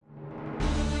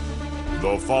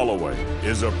The following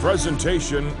is a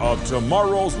presentation of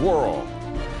Tomorrow's World.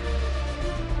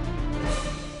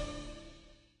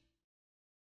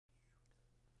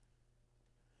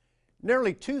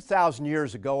 Nearly 2,000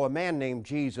 years ago, a man named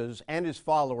Jesus and his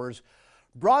followers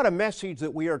brought a message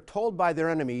that we are told by their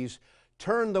enemies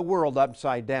turned the world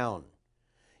upside down.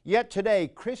 Yet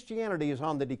today, Christianity is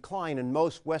on the decline in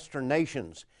most Western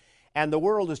nations, and the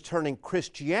world is turning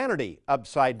Christianity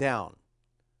upside down.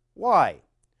 Why?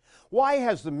 Why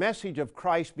has the message of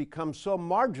Christ become so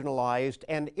marginalized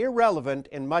and irrelevant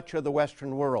in much of the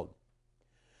Western world?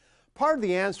 Part of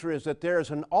the answer is that there is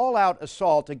an all-out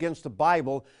assault against the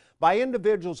Bible by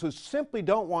individuals who simply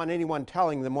don't want anyone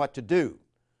telling them what to do,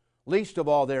 least of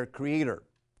all their Creator.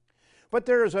 But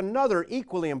there is another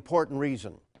equally important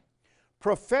reason.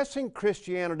 Professing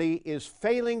Christianity is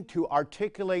failing to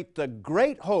articulate the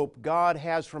great hope God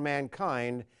has for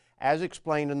mankind as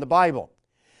explained in the Bible.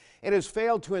 It has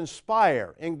failed to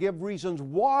inspire and give reasons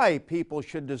why people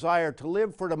should desire to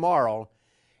live for tomorrow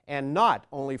and not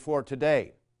only for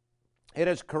today. It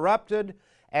has corrupted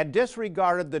and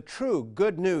disregarded the true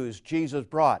good news Jesus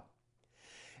brought.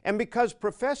 And because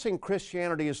professing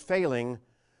Christianity is failing,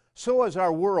 so is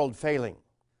our world failing.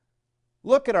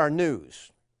 Look at our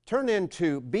news. Turn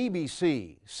into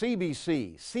BBC,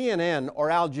 CBC, CNN, or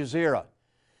Al Jazeera.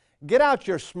 Get out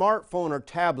your smartphone or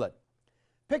tablet.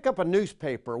 Pick up a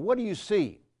newspaper. What do you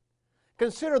see?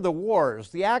 Consider the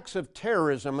wars, the acts of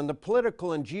terrorism, and the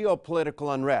political and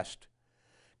geopolitical unrest.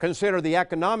 Consider the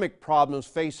economic problems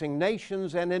facing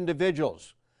nations and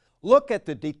individuals. Look at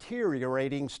the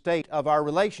deteriorating state of our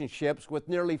relationships with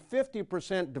nearly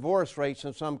 50% divorce rates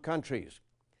in some countries.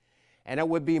 And it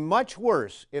would be much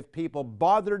worse if people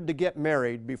bothered to get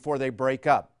married before they break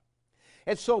up.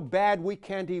 It's so bad we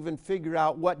can't even figure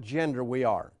out what gender we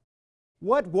are.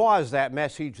 What was that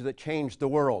message that changed the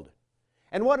world?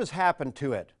 And what has happened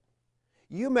to it?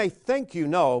 You may think you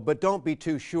know, but don't be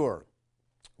too sure.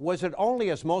 Was it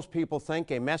only, as most people think,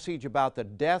 a message about the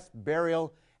death,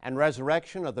 burial, and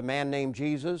resurrection of the man named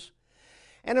Jesus?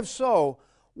 And if so,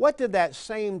 what did that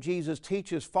same Jesus teach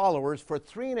his followers for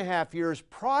 3.5 years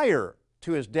prior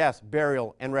to his death,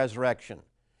 burial, and resurrection?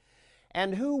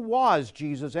 And who was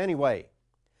Jesus anyway?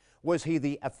 Was he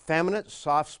the effeminate,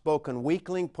 soft-spoken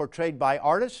weakling portrayed by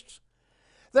artists?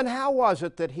 Then how was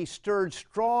it that he stirred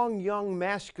strong, young,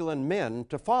 masculine men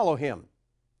to follow him?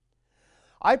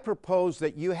 I propose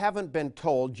that you haven't been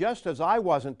told, just as I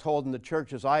wasn't told in the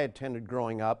churches I attended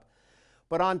growing up,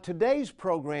 but on today's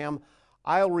program,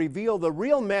 I'll reveal the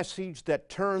real message that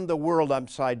turned the world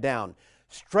upside down,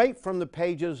 straight from the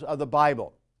pages of the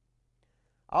Bible.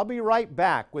 I'll be right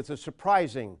back with a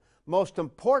surprising, most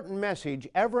important message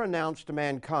ever announced to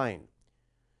mankind.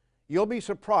 You'll be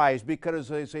surprised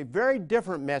because it's a very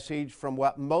different message from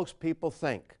what most people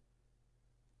think.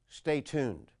 Stay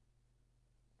tuned.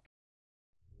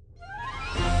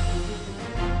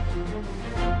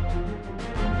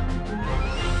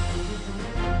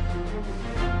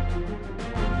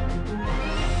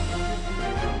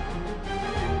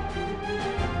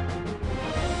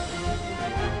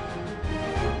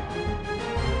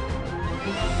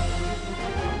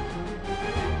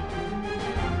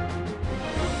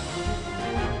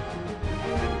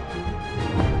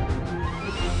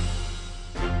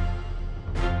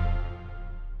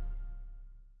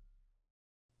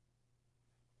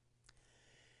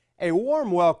 A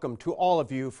warm welcome to all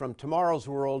of you from Tomorrow's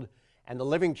World and the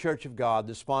Living Church of God,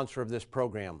 the sponsor of this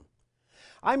program.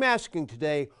 I'm asking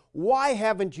today, why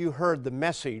haven't you heard the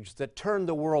message that turned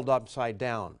the world upside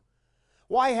down?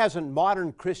 Why hasn't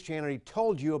modern Christianity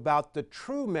told you about the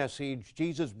true message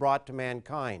Jesus brought to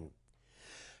mankind?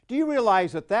 Do you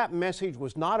realize that that message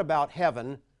was not about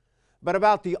heaven, but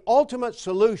about the ultimate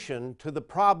solution to the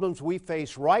problems we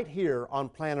face right here on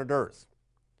planet Earth?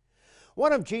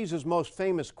 One of Jesus' most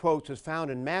famous quotes is found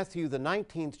in Matthew, the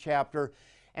 19th chapter,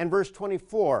 and verse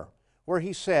 24, where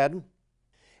he said,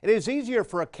 "It is easier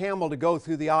for a camel to go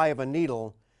through the eye of a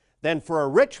needle than for a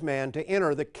rich man to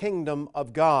enter the kingdom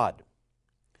of God."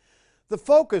 The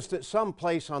focus that some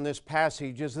place on this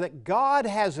passage is that God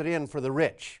has it in for the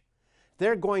rich.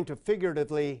 They're going to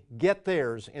figuratively get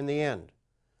theirs in the end.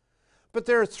 But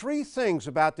there are three things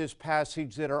about this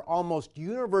passage that are almost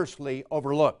universally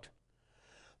overlooked.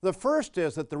 The first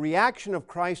is that the reaction of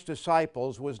Christ's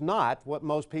disciples was not what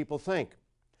most people think.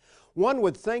 One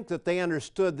would think that they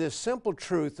understood this simple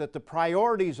truth that the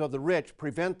priorities of the rich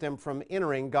prevent them from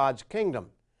entering God's kingdom.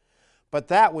 But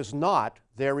that was not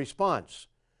their response.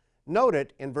 Note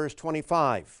it in verse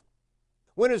 25.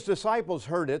 When his disciples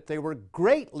heard it, they were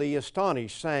greatly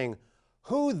astonished, saying,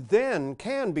 "Who then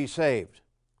can be saved?"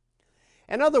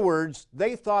 In other words,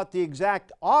 they thought the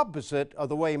exact opposite of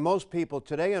the way most people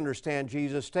today understand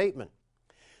Jesus' statement.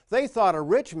 They thought a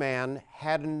rich man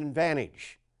had an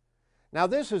advantage. Now,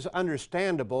 this is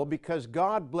understandable because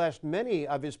God blessed many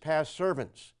of His past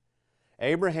servants.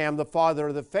 Abraham, the father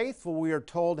of the faithful, we are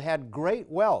told, had great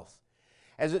wealth.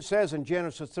 As it says in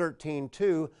Genesis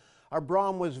 13:2,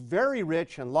 Abram was very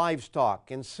rich in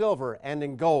livestock, in silver, and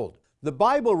in gold. The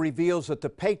Bible reveals that the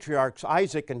patriarchs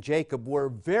Isaac and Jacob were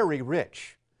very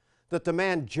rich, that the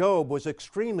man Job was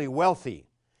extremely wealthy,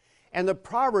 and the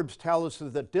Proverbs tell us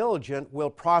that the diligent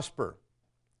will prosper.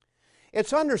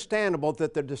 It's understandable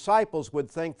that the disciples would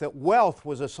think that wealth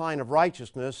was a sign of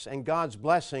righteousness and God's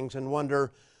blessings and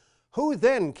wonder, who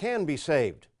then can be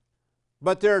saved?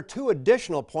 But there are two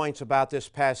additional points about this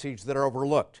passage that are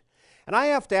overlooked. And I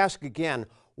have to ask again,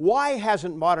 why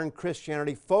hasn't modern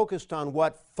Christianity focused on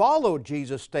what followed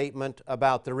Jesus' statement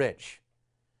about the rich?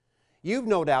 You've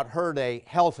no doubt heard a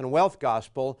health and wealth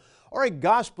gospel or a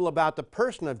gospel about the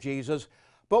person of Jesus,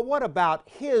 but what about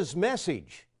His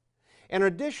message? In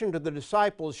addition to the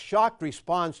disciples' shocked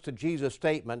response to Jesus'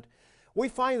 statement, we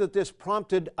find that this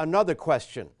prompted another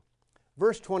question.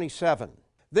 Verse 27,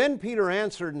 "Then Peter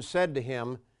answered and said to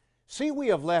him, 'See, we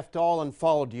have left all and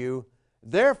followed you.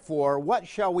 Therefore, what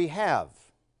shall we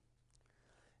have?'"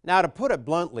 Now, to put it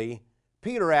bluntly,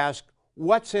 Peter asked,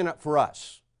 what's in it for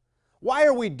us? Why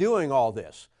are we doing all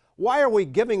this? Why are we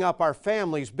giving up our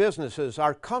families, businesses,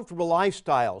 our comfortable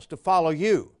lifestyles to follow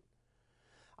you?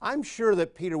 I'm sure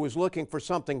that Peter was looking for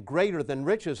something greater than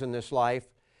riches in this life,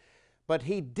 but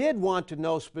he did want to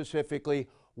know specifically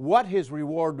what his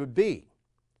reward would be.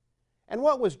 And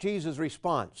what was Jesus'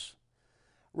 response?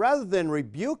 Rather than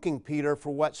rebuking Peter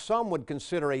for what some would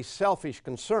consider a selfish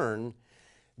concern,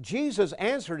 Jesus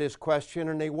answered his question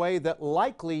in a way that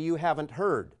likely you haven't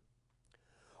heard.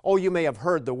 Oh, you may have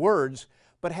heard the words,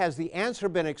 but has the answer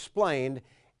been explained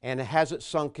and has it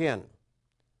sunk in?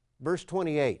 Verse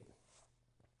 28.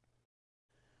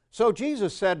 "So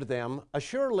Jesus said to them,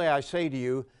 'Assuredly I say to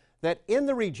you, that in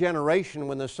the regeneration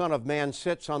when the Son of Man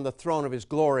sits on the throne of His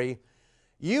glory,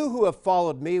 you who have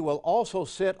followed me will also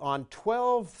sit on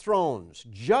 12 thrones,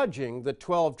 judging the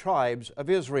 12 tribes of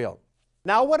Israel.'"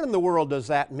 Now, what in the world does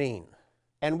that mean?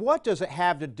 And what does it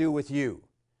have to do with you?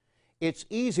 It's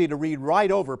easy to read right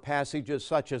over passages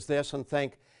such as this and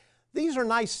think, these are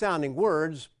nice sounding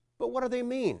words, but what do they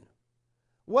mean?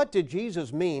 What did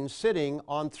Jesus mean sitting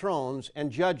on thrones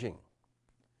and judging?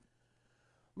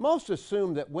 Most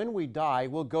assume that when we die,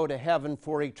 we'll go to heaven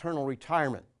for eternal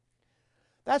retirement.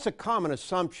 That's a common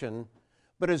assumption,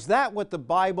 but is that what the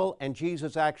Bible and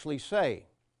Jesus actually say?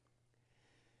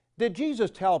 Did Jesus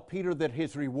tell Peter that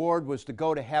his reward was to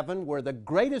go to heaven, where the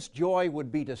greatest joy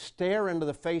would be to stare into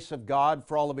the face of God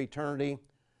for all of eternity?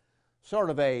 Sort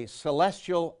of a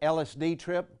celestial LSD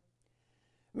trip?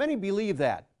 Many believe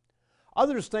that.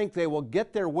 Others think they will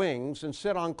get their wings and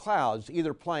sit on clouds,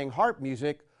 either playing harp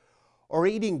music or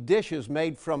eating dishes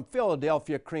made from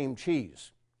Philadelphia cream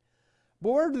cheese.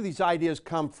 But where do these ideas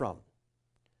come from?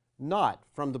 Not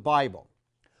from the Bible.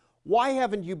 Why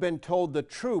haven't you been told the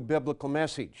true biblical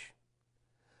message?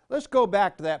 Let's go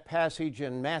back to that passage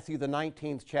in Matthew the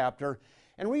 19th chapter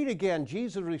and read again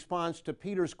Jesus' response to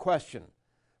Peter's question,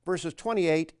 verses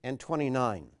 28 and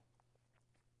 29.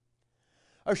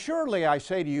 "Assuredly I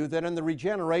say to you that in the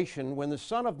regeneration, when the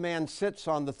Son of Man sits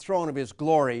on the throne of His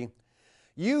glory,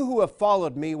 you who have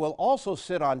followed me will also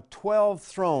sit on 12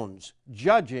 thrones,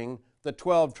 judging the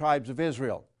 12 tribes of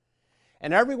Israel.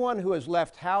 And everyone who has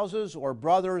left houses or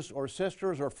brothers or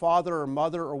sisters or father or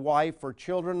mother or wife or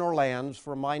children or lands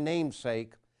for my name's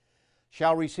sake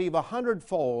shall receive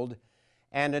 100-fold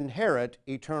and inherit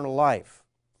eternal life."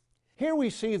 Here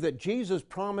we see that Jesus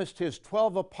promised His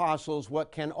 12 apostles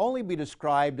what can only be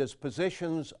described as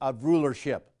positions of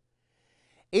rulership.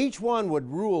 Each one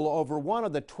would rule over one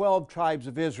of the 12 tribes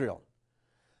of Israel.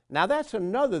 Now that's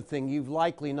another thing you've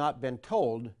likely not been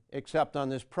told except on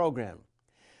this program,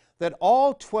 that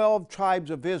all 12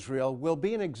 tribes of Israel will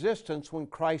be in existence when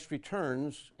Christ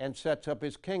returns and sets up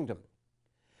His kingdom.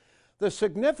 The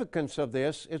significance of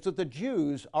this is that the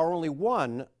Jews are only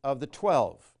one of the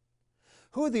 12.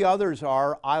 Who the others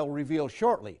are, I'll reveal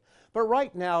shortly. But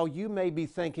right now, you may be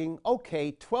thinking,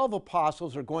 okay, 12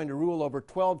 apostles are going to rule over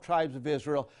 12 tribes of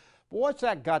Israel, but what's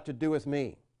that got to do with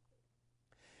me?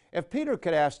 If Peter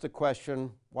could ask the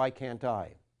question, why can't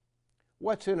I?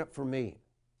 What's in it for me?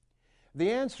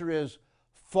 The answer is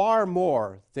far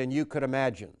more than you could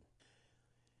imagine.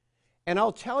 And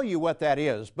I'll tell you what that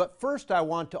is, but first I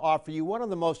want to offer you one of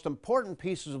the most important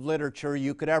pieces of literature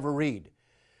you could ever read.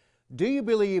 Do you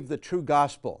believe the true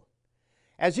gospel?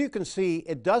 As you can see,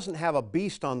 it doesn't have a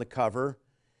beast on the cover,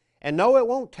 and no, it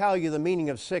won't tell you the meaning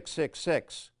of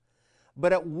 666,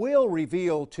 but it will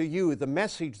reveal to you the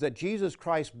message that Jesus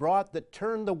Christ brought that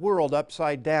turned the world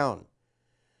upside down.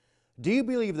 Do you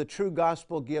believe the true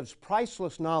gospel gives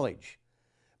priceless knowledge,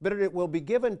 but it will be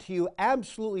given to you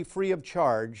absolutely free of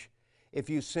charge if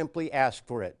you simply ask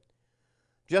for it?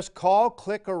 Just call,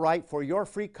 click, or write for your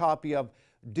free copy of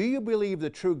Do You Believe the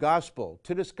True Gospel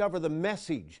to discover the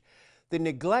message, the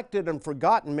neglected and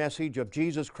forgotten message of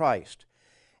Jesus Christ,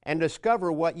 and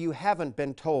discover what you haven't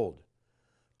been told.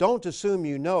 Don't assume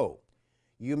you know.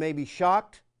 You may be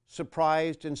shocked,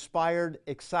 surprised, inspired,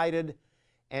 excited,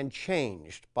 and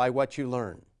changed by what you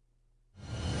learn.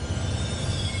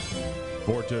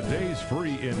 For today's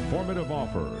free informative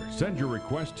offer, send your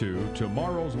request to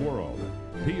Tomorrow's World,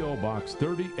 P.O. Box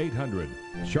 3800,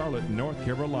 Charlotte, North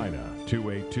Carolina,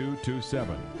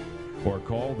 28227. Or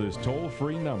call this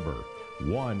toll-free number,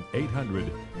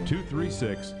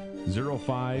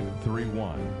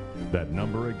 1-800-236-0531. That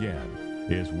number again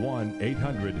is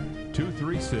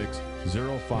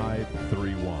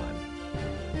 1-800-236-0531.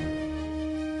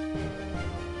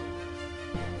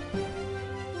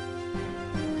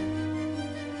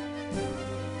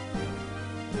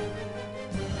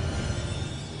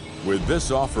 With this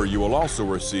offer, you will also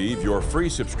receive your free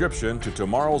subscription to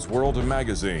Tomorrow's World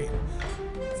magazine,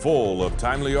 full of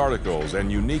timely articles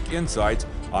and unique insights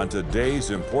on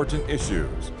today's important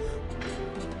issues.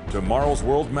 Tomorrow's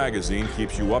World magazine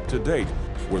keeps you up to date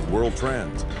with world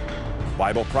trends,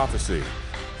 Bible prophecy,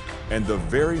 and the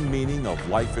very meaning of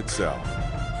life itself.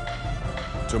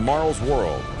 Tomorrow's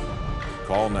World.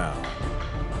 Call now.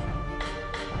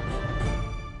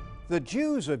 The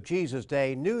Jews of Jesus'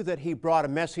 day knew that he brought a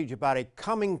message about a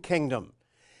coming kingdom,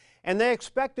 and they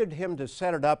expected him to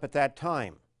set it up at that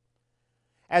time.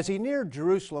 As he neared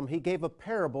Jerusalem, he gave a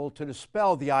parable to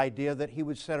dispel the idea that he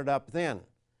would set it up then.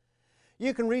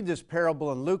 You can read this parable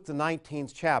in Luke the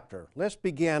 19th chapter. Let's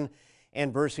begin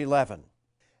in verse 11.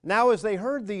 Now as they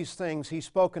heard these things, he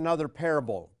spoke another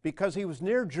parable, because he was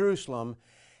near Jerusalem,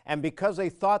 and because they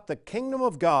thought the kingdom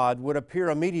of God would appear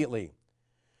immediately.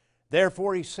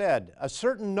 Therefore he said, a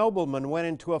certain nobleman went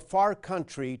into a far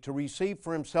country to receive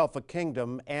for himself a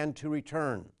kingdom and to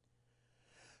return.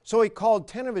 So he called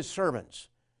 10 of his servants,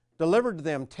 delivered to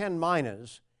them 10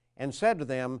 minas, and said to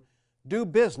them, do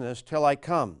business till I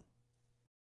come.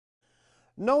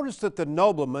 Notice that the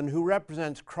nobleman who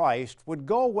represents Christ would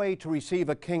go away to receive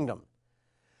a kingdom.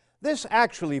 This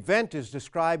actual event is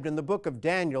described in the book of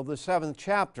Daniel, the 7th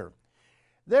chapter.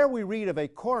 There we read of a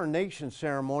coronation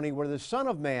ceremony where the Son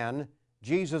of Man,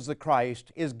 Jesus the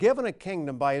Christ, is given a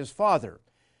kingdom by his Father.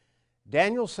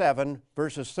 Daniel 7,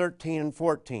 verses 13 and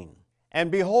 14. And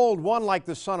behold, one like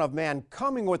the Son of Man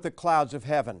coming with the clouds of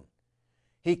heaven.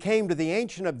 He came to the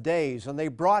Ancient of Days, and they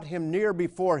brought him near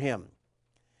before him.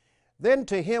 Then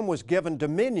to him was given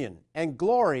dominion and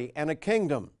glory and a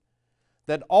kingdom,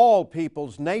 that all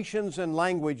peoples, nations, and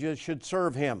languages should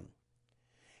serve him.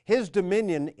 His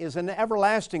dominion is an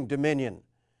everlasting dominion,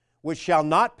 which shall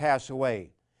not pass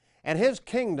away, and his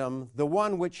kingdom the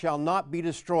one which shall not be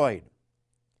destroyed.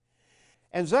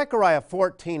 And Zechariah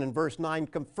 14 and verse 9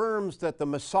 confirms that the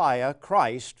Messiah,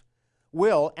 Christ,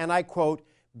 will, and I quote,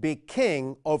 be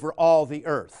king over all the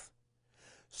earth.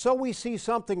 So we see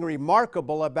something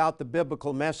remarkable about the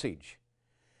biblical message.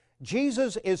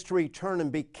 Jesus is to return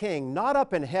and be king, not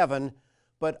up in heaven,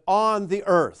 but on the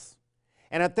earth.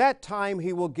 And at that time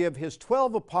he will give his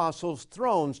 12 apostles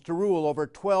thrones to rule over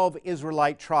 12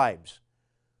 Israelite tribes.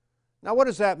 Now what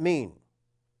does that mean?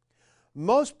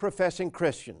 Most professing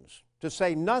Christians, to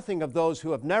say nothing of those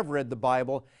who have never read the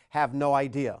Bible, have no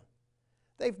idea.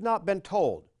 They've not been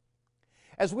told.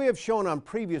 As we have shown on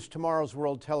previous Tomorrow's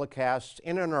World telecasts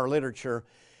and in our literature,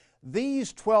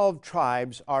 these 12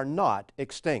 tribes are not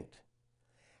extinct.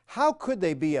 How could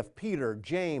they be if Peter,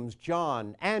 James,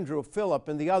 John, Andrew, Philip,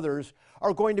 and the others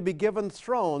are going to be given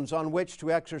thrones on which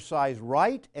to exercise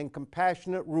right and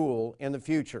compassionate rule in the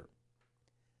future?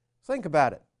 Think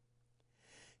about it.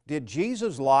 Did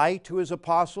Jesus lie to his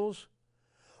apostles?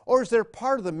 Or is there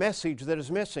part of the message that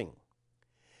is missing?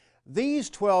 These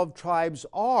 12 tribes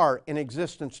are in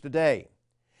existence today,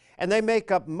 and they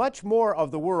make up much more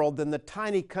of the world than the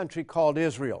tiny country called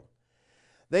Israel.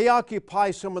 They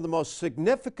occupy some of the most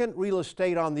significant real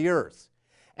estate on the earth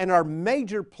and are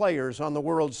major players on the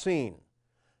world scene,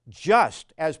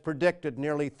 just as predicted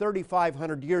nearly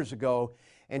 3,500 years ago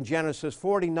in Genesis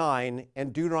 49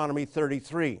 and Deuteronomy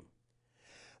 33.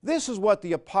 This is what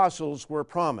the apostles were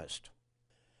promised.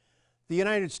 The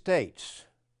United States,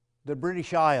 the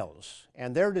British Isles,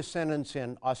 and their descendants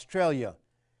in Australia,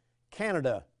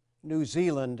 Canada, New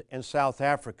Zealand, and South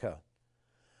Africa.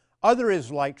 Other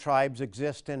Israelite tribes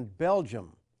exist in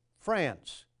Belgium,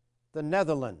 France, the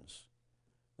Netherlands,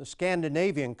 the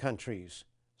Scandinavian countries,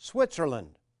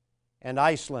 Switzerland, and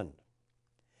Iceland.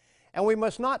 And we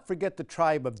must not forget the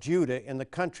tribe of Judah in the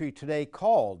country today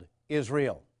called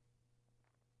Israel.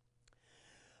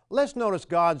 Let's notice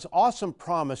God's awesome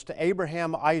promise to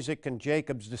Abraham, Isaac, and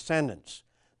Jacob's descendants,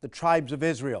 the tribes of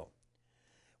Israel.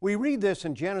 We read this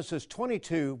in Genesis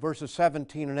 22, verses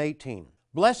 17 and 18.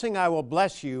 Blessing I will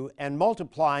bless you, and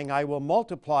multiplying I will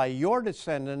multiply your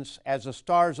descendants as the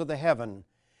stars of the heaven,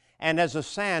 and as the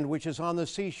sand which is on the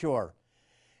seashore.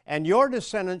 And your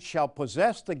descendants shall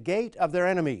possess the gate of their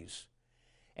enemies.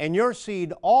 And your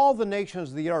seed all the nations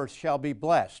of the earth shall be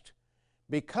blessed,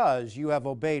 because you have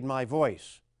obeyed my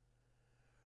voice.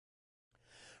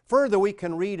 Further, we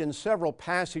can read in several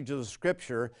passages of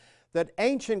Scripture that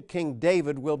ancient King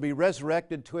David will be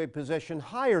resurrected to a position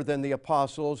higher than the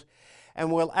apostles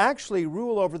and will actually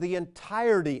rule over the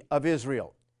entirety of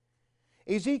Israel.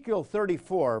 Ezekiel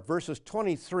 34, verses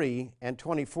 23 and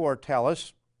 24 tell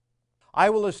us, I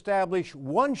will establish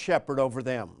one shepherd over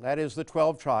them, that is the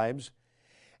 12 tribes,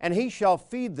 and he shall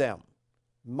feed them,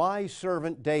 my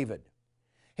servant David.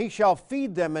 He shall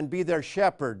feed them and be their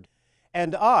shepherd,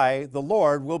 and I, the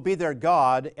Lord, will be their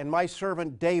God, and my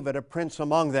servant David a prince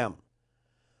among them.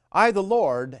 I, the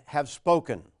Lord, have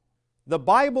spoken. The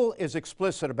Bible is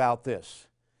explicit about this.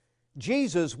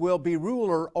 Jesus will be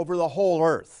ruler over the whole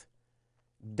earth.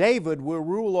 David will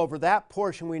rule over that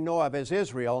portion we know of as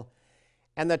Israel,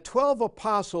 and the 12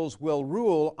 apostles will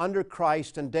rule under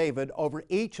Christ and David over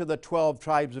each of the 12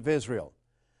 tribes of Israel.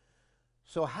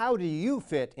 So how do you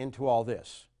fit into all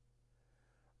this?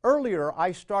 Earlier,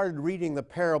 I started reading the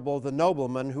parable of the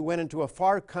nobleman who went into a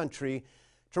far country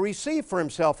to receive for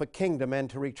himself a kingdom and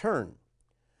to return.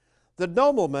 The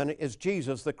nobleman is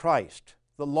Jesus the Christ,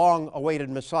 the long-awaited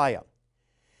Messiah.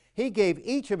 He gave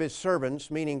each of his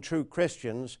servants, meaning true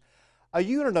Christians, a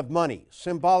unit of money,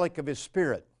 symbolic of his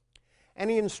spirit, and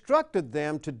he instructed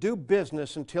them to do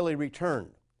business until he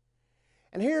returned.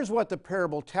 And here's what the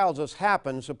parable tells us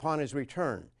happens upon his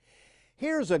return.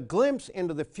 Here's a glimpse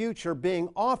into the future being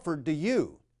offered to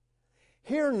you.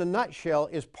 Here in a nutshell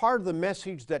is part of the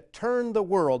message that turned the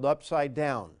world upside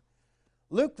down.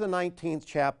 Luke the 19th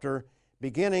chapter,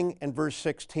 beginning in verse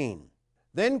 16.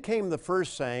 Then came the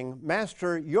first saying,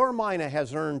 Master, your mina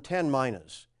has earned 10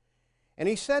 minas. And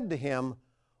he said to him,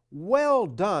 Well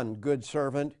done, good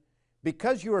servant,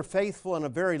 because you are faithful in a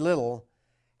very little,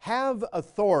 have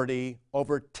authority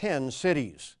over 10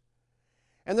 cities.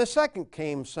 And the second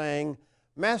came saying,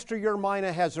 Master, your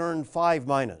mina has earned 5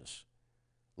 minas.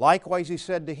 Likewise he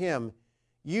said to him,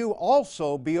 You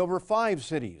also be over 5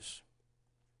 cities.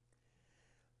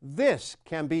 This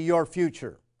can be your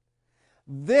future.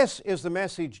 This is the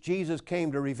message Jesus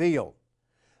came to reveal.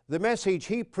 The message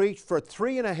he preached for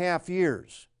 3.5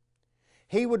 years.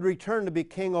 He would return to be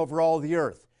king over all the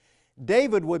earth.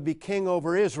 David would be king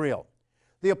over Israel.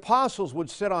 The apostles would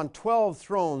sit on 12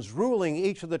 thrones, ruling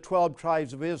each of the 12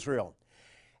 tribes of Israel.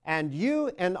 And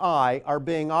you and I are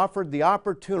being offered the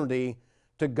opportunity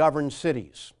to govern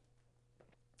cities.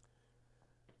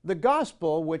 The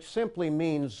gospel, which simply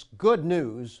means good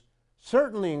news,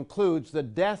 certainly includes the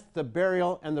death, the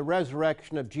burial, and the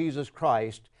resurrection of Jesus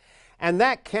Christ, and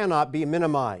that cannot be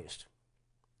minimized.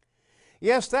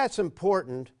 Yes, that's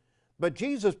important, but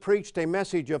Jesus preached a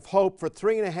message of hope for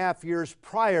 3.5 years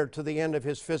prior to the end of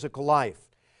his physical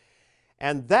life.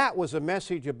 And that was a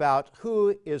message about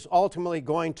who is ultimately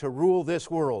going to rule this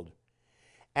world.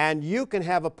 And you can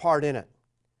have a part in it.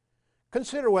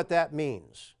 Consider what that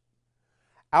means.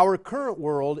 Our current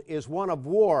world is one of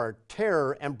war,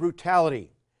 terror, and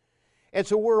brutality.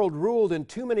 It's a world ruled in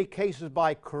too many cases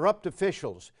by corrupt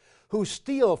officials who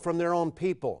steal from their own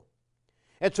people.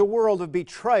 It's a world of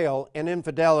betrayal and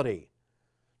infidelity.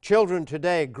 Children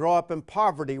today grow up in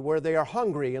poverty where they are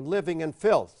hungry and living in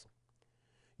filth.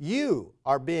 You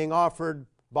are being offered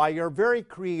by your very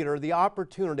Creator the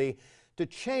opportunity to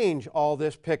change all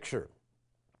this picture.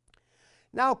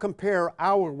 Now compare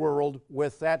our world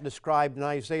with that described in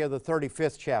Isaiah the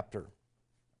 35th chapter.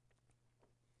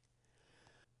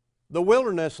 The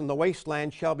wilderness and the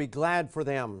wasteland shall be glad for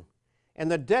them, and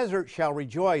the desert shall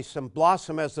rejoice and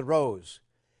blossom as the rose.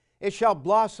 It shall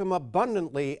blossom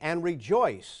abundantly and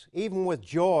rejoice, even with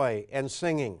joy and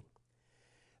singing.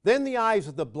 Then the eyes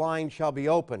of the blind shall be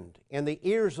opened, and the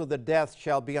ears of the deaf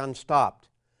shall be unstopped.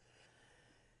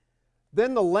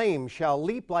 Then the lame shall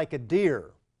leap like a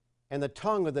deer, and the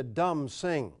tongue of the dumb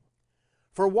sing.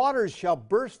 For waters shall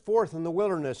burst forth in the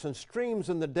wilderness, and streams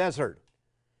in the desert.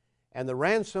 And the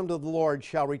ransomed of the Lord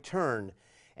shall return,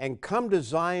 and come to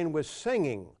Zion with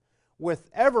singing, with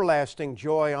everlasting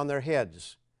joy on their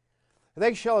heads.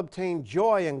 They shall obtain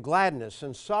joy and gladness,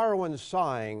 and sorrow and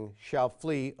sighing shall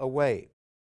flee away.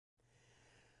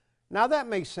 Now that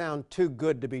may sound too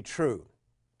good to be true,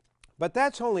 but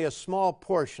that's only a small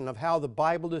portion of how the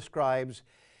Bible describes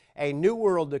a new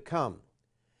world to come.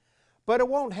 But it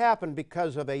won't happen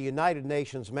because of a United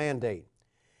Nations mandate.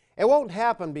 It won't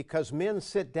happen because men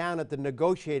sit down at the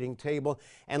negotiating table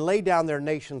and lay down their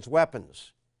nation's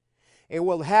weapons. It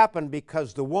will happen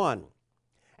because the one,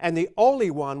 and the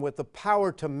only one with the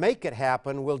power to make it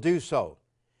happen, will do so.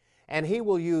 And He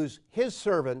will use His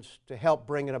servants to help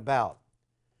bring it about.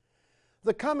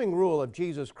 The coming rule of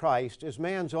Jesus Christ is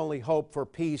man's only hope for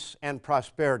peace and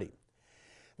prosperity.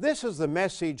 This is the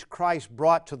message Christ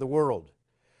brought to the world.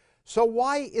 So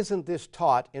why isn't this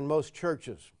taught in most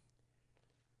churches?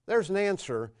 There's an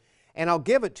answer, and I'll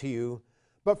give it to you,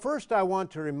 but first I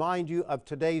want to remind you of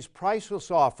today's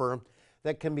priceless offer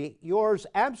that can be yours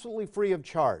absolutely free of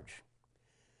charge.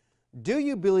 Do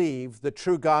you believe the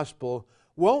true gospel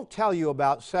won't tell you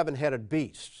about seven-headed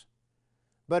beasts?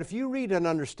 But if you read and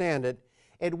understand it,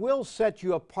 it will set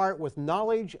you apart with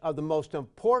knowledge of the most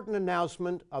important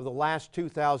announcement of the last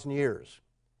 2,000 years.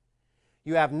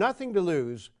 You have nothing to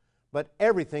lose, but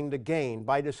everything to gain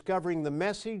by discovering the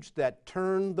message that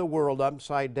turned the world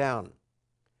upside down.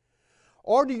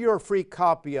 Order your free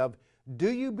copy of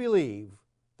Do You Believe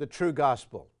the True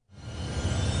Gospel?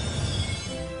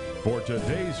 For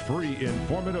today's free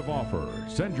informative offer,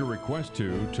 send your request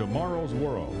to Tomorrow's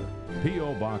World,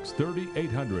 P.O. Box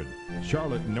 3800,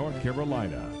 Charlotte, North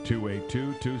Carolina,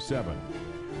 28227.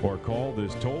 Or call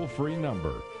this toll-free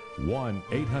number,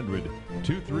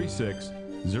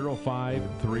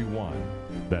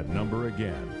 1-800-236-0531. That number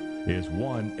again is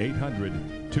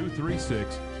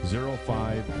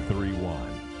 1-800-236-0531.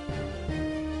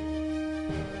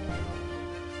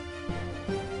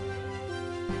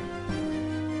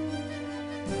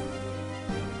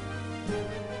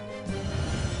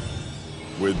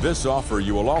 With this offer,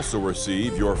 you will also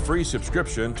receive your free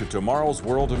subscription to Tomorrow's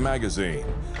World magazine,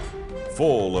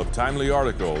 full of timely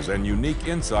articles and unique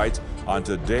insights on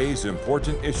today's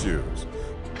important issues.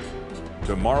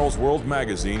 Tomorrow's World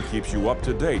magazine keeps you up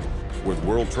to date with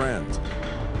world trends,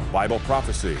 Bible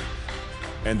prophecy,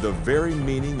 and the very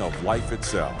meaning of life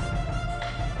itself.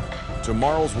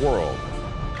 Tomorrow's World.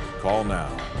 Call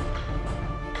now.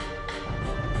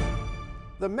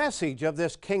 The message of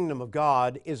this kingdom of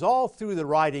God is all through the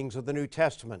writings of the New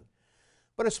Testament,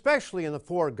 but especially in the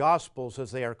four Gospels as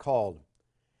they are called.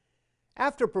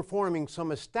 After performing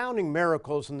some astounding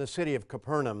miracles in the city of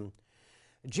Capernaum,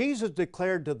 Jesus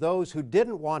declared to those who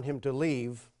didn't want Him to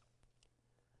leave,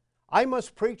 "I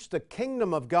must preach the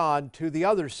kingdom of God to the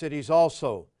other cities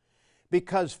also,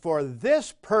 because for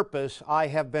this purpose I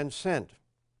have been sent."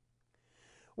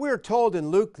 We are told in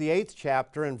Luke the 8th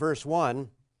chapter in verse 1,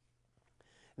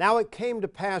 "Now it came to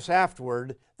pass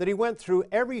afterward that He went through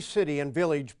every city and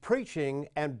village preaching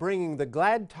and bringing the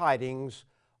glad tidings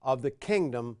of the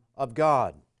kingdom of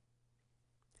God."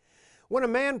 When a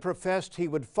man professed he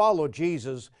would follow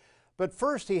Jesus, but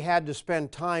first he had to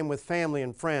spend time with family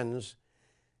and friends,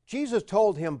 Jesus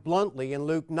told him bluntly in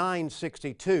Luke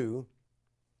 9:62,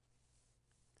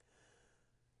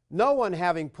 "No one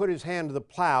having put his hand to the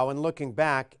plow and looking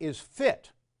back is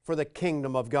fit for the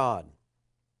kingdom of God."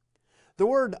 The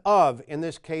word "of" in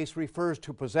this case refers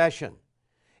to possession.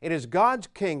 It is God's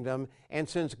kingdom, and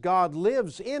since God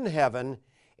lives in heaven,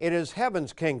 it is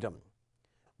heaven's kingdom.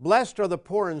 Blessed are the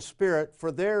poor in spirit,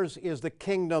 for theirs is the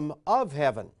kingdom of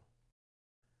heaven.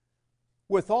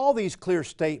 With all these clear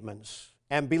statements,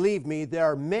 and believe me, there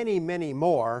are many, many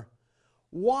more,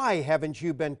 why haven't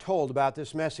you been told about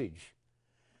this message?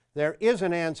 There is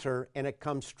an answer, and it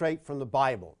comes straight from the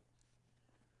Bible.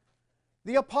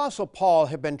 The Apostle Paul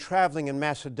had been traveling in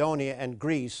Macedonia and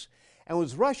Greece and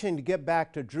was rushing to get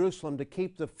back to Jerusalem to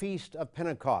keep the Feast of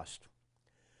Pentecost.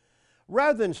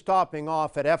 Rather than stopping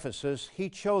off at Ephesus, he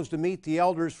chose to meet the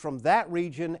elders from that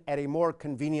region at a more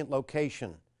convenient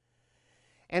location.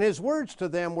 And his words to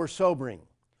them were sobering.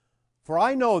 "For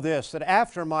I know this, that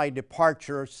after my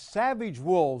departure, savage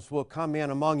wolves will come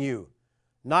in among you,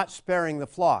 not sparing the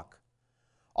flock.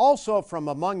 Also from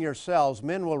among yourselves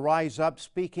men will rise up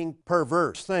speaking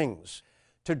perverse things,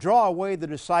 to draw away the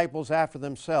disciples after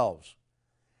themselves.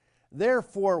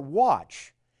 Therefore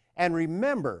watch, and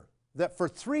remember that for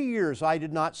 3 years I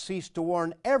did not cease to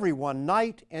warn everyone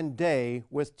night and day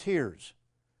with tears."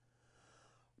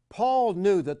 Paul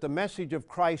knew that the message of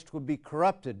Christ would be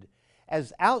corrupted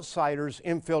as outsiders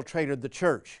infiltrated the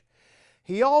church.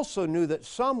 He also knew that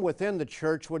some within the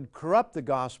church would corrupt the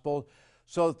gospel,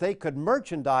 so that they could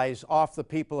merchandise off the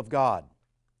people of God.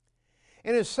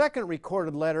 In his second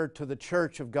recorded letter to the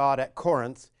church of God at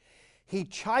Corinth, he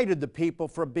chided the people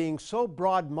for being so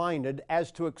broad-minded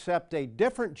as to accept a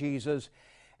different Jesus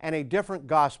and a different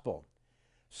gospel.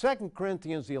 2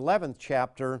 Corinthians, the 11th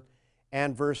chapter,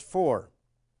 and verse 4.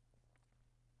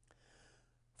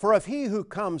 For if he who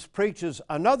comes preaches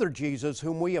another Jesus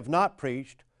whom we have not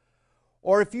preached,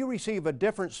 or if you receive a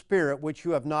different spirit which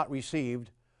you have not received,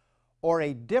 or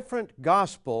a different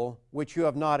gospel which you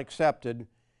have not accepted,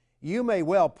 you may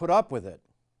well put up with it.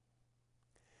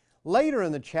 Later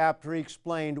in the chapter, he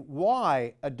explained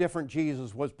why a different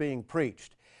Jesus was being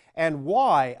preached and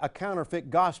why a counterfeit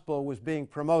gospel was being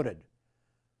promoted.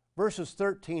 Verses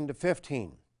 13 to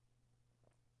 15.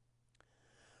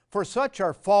 For such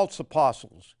are false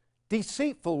apostles,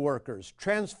 deceitful workers,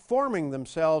 transforming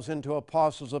themselves into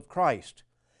apostles of Christ.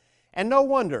 And no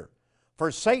wonder, for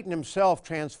Satan himself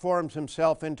transforms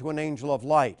himself into an angel of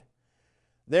light.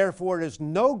 Therefore it is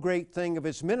no great thing if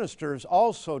his ministers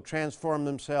also transform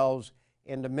themselves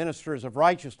into ministers of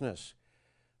righteousness,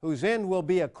 whose end will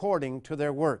be according to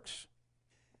their works.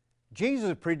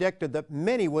 Jesus predicted that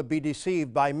many would be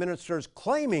deceived by ministers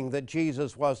claiming that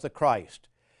Jesus was the Christ.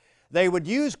 They would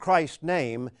use Christ's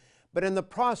name, but in the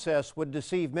process would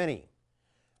deceive many.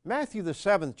 Matthew the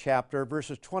 7th chapter,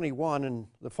 verses 21 and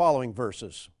the following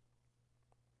verses.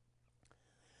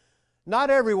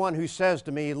 Not everyone who says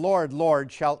to me, Lord,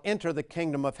 Lord, shall enter the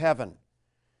kingdom of heaven,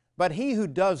 but he who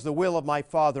does the will of my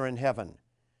Father in heaven.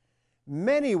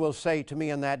 Many will say to me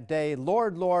in that day,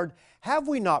 Lord, Lord, have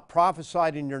we not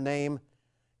prophesied in your name,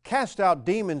 cast out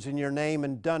demons in your name,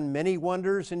 and done many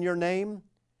wonders in your name?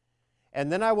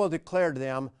 And then I will declare to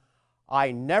them,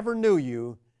 I never knew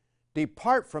you.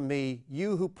 Depart from me,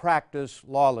 you who practice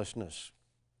lawlessness.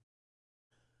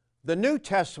 The New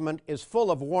Testament is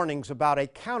full of warnings about a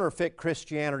counterfeit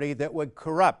Christianity that would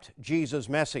corrupt Jesus'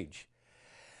 message.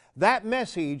 That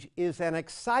message is an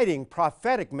exciting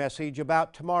prophetic message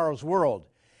about tomorrow's world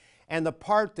and the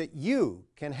part that you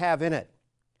can have in it.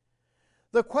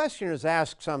 The question is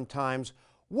asked sometimes,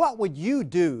 what would you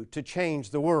do to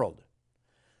change the world?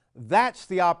 That's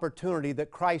the opportunity that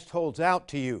Christ holds out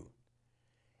to you.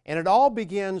 And it all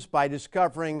begins by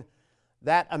discovering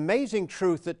that amazing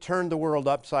truth that turned the world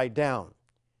upside down.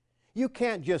 You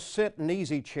can't just sit in an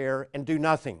easy chair and do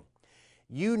nothing.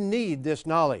 You need this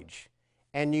knowledge,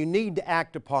 and you need to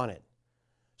act upon it.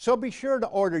 So be sure to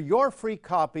order your free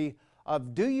copy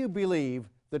of Do You Believe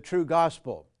the True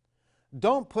Gospel?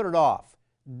 Don't put it off.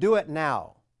 Do it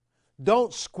now.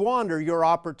 Don't squander your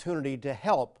opportunity to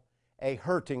help a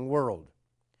hurting world.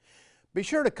 Be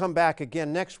sure to come back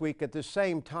again next week at the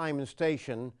same time and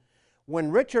station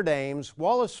when Richard Ames,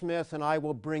 Wallace Smith, and I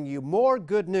will bring you more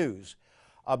good news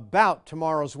about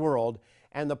tomorrow's world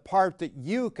and the part that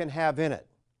you can have in it.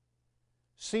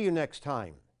 See you next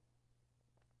time.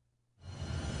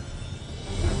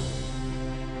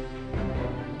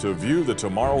 To view the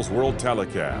Tomorrow's World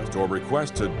telecast or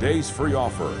request today's free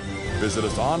offer, visit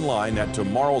us online at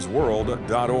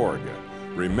tomorrowsworld.org.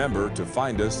 Remember to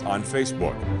find us on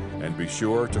Facebook and be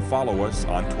sure to follow us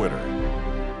on Twitter.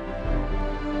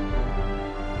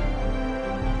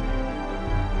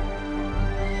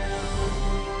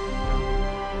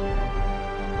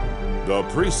 The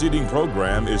preceding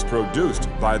program is produced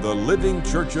by the Living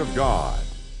Church of God.